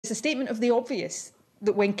It's a statement of the obvious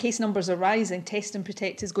that when case numbers are rising, Test and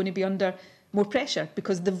Protect is going to be under more pressure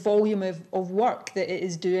because the volume of work that it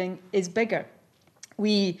is doing is bigger.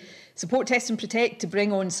 We support Test and Protect to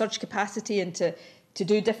bring on surge capacity and to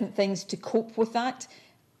do different things to cope with that.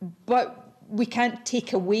 But we can't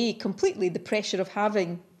take away completely the pressure of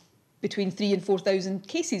having between 3,000 and 4,000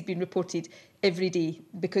 cases being reported every day,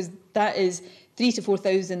 because that is 3,000 to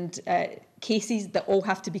 4,000 cases that all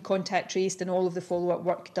have to be contact traced and all of the follow-up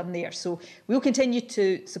work done there. So we'll continue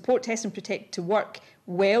to support Test and Protect to work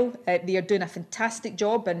well. They are doing a fantastic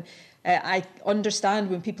job, and I understand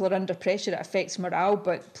when people are under pressure it affects morale,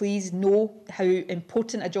 but please know how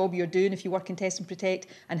important a job you're doing if you work in Test and Protect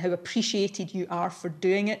and how appreciated you are for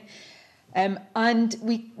doing it. And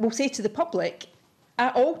we will say to the public,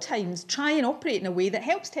 at all times, try and operate in a way that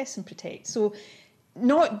helps Test and Protect. So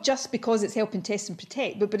not just because it's helping Test and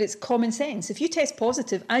Protect, but it's common sense. If you test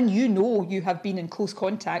positive and you know you have been in close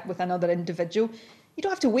contact with another individual, you don't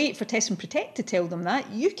have to wait for Test and Protect to tell them that.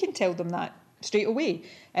 You can tell them that straight away,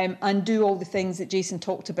 and do all the things that Jason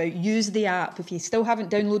talked about. Use the app. If you still haven't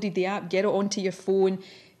downloaded the app, get it onto your phone.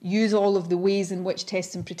 Use all of the ways in which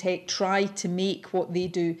Test and Protect try to make what they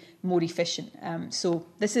do more efficient. So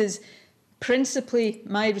this is principally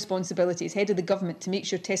my responsibility as head of the government to make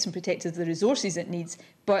sure Test and Protect has the resources it needs.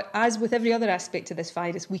 But as with every other aspect of this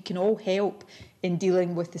virus, we can all help in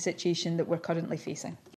dealing with the situation that we're currently facing.